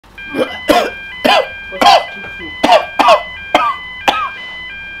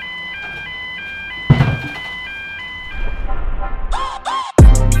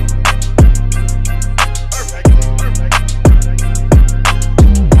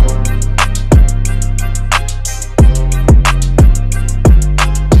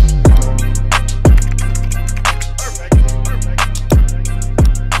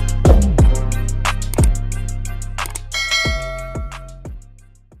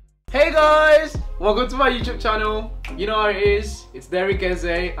Hey guys, welcome to my YouTube channel. You know how it is. It's Derek Eze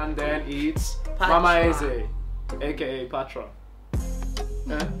and then it's Patra. Mama Eze, aka Patra.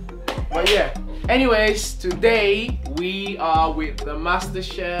 But yeah, anyways, today we are with the master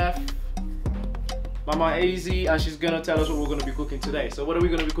chef Mama Eze, and she's gonna tell us what we're gonna be cooking today. So what are we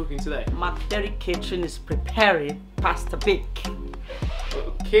gonna be cooking today? Derek Kitchen is preparing pasta bake.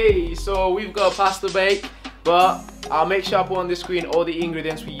 Okay, so we've got pasta bake, but I'll make sure I put on the screen all the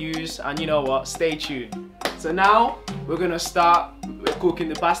ingredients we use, and you know what, stay tuned. So now we're gonna start cooking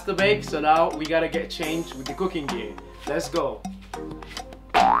the pasta bake. So now we gotta get changed with the cooking gear. Let's go.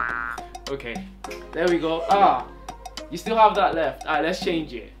 Okay, there we go. Ah, you still have that left. Alright, let's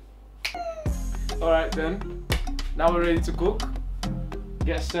change it. Alright then, now we're ready to cook.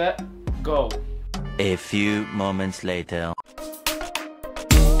 Get set, go. A few moments later.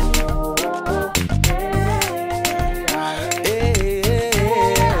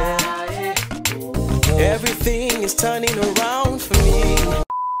 Everything is turning around for me.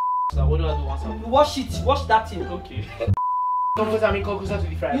 So what do I do once I'm Wash it, wash that thing. okay? Come closer to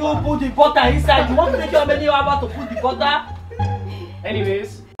the fry You pan. put the butter inside. You want to take how many you're about to put the butter?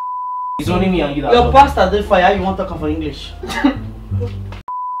 Anyways, it's only me and you that Your know. pasta dey fire, you want to talk for English.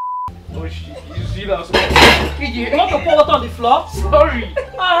 Oh shit, you see that? You want to pour water on the floor? Sorry.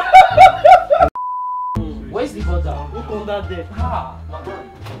 Where's the butter? Look under there. Ah, my man.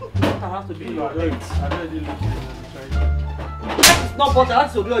 Butter has to be in your head. I already looked at it. It's not butter,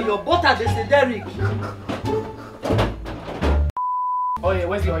 that's your butter, they say Derek. Oh yeah,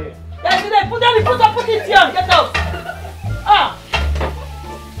 where's the oil? Yes, there, put it here, get out. Ah!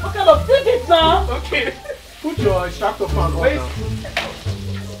 What kind of thing is now? Okay. Put your extractor fan on now.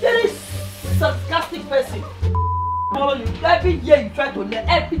 Very sarcastic person. Follow you. Every year you try to learn,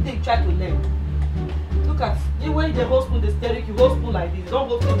 every day you try to learn. Look at the way they hold spoon, the Derek, you hold spoon like this. Don't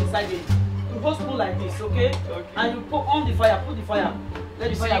hold spoon beside it. You hold spoon like this, okay? Okay. And you put on the fire, put the fire. Let the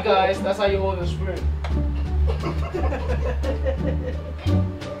You see fire guys, that's how you hold a spoon.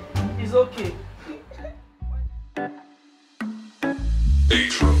 It's okay.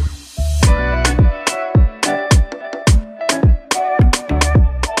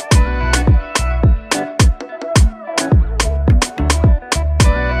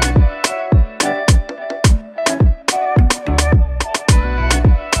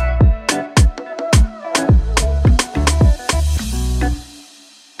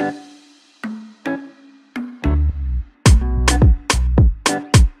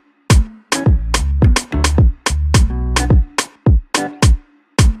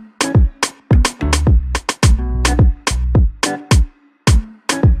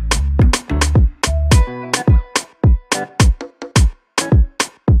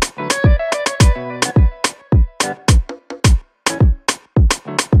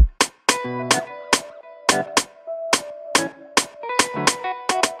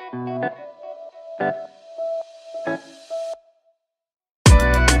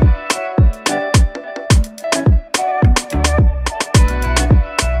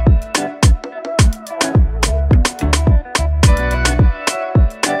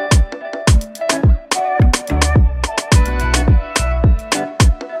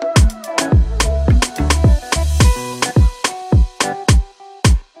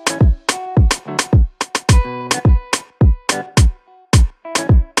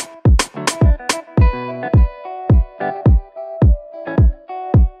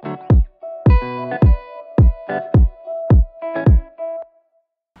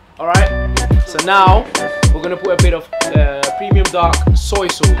 So now we're gonna put a bit of premium dark soy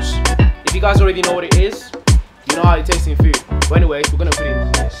sauce. If you guys already know what it is, you know how it tastes in food. But anyways, we're gonna put it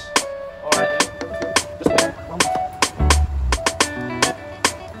into this. Alright then.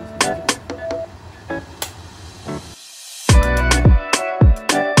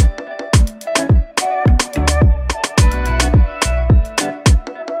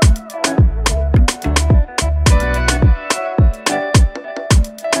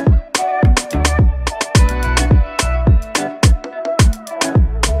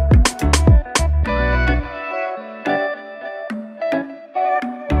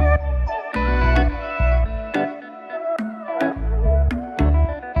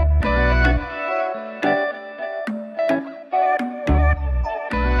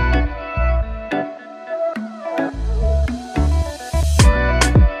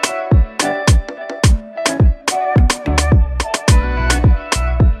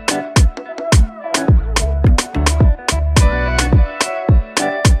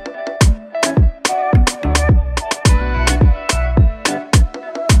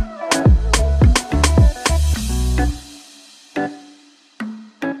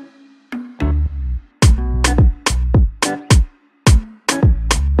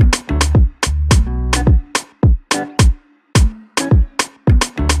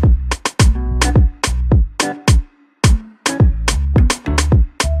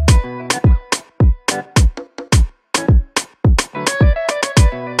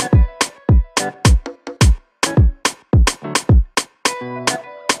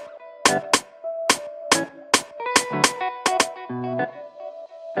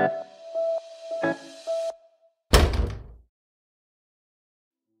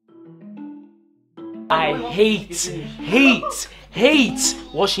 I hate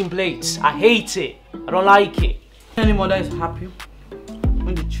washing plates. I hate it. I don't like it. Any mother is happy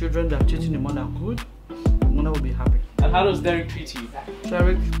when the children that are treating the mother good. The mother will be happy. And how does Derek treat you?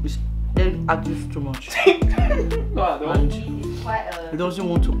 Derek acts too much. And he doesn't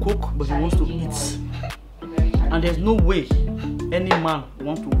want to cook, but he wants to eat. And there's no way any man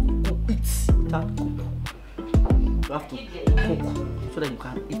wants to eat without cook. You have to cook so that you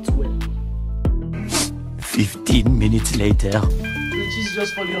can eat well. 15 minutes later. She's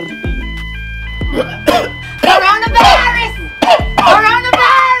just falling on the thing. Coronavirus!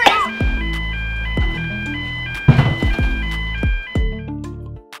 Coronavirus!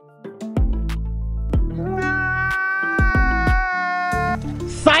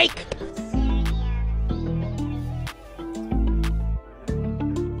 Psych!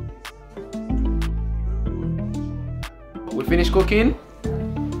 We finished cooking.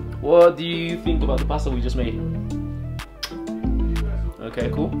 What do you think about the pasta we just made? Okay,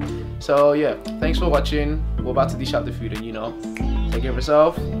 cool. So yeah, thanks for watching. We're about to dish out the food, and you know, take care of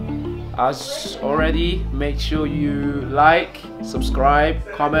yourself. As already, make sure you like, subscribe,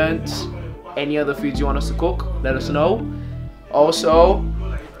 comment. Any other foods you want us to cook, let us know. Also,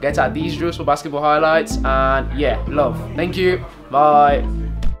 get at DezeTube for basketball highlights, and yeah, love. Thank you. Bye.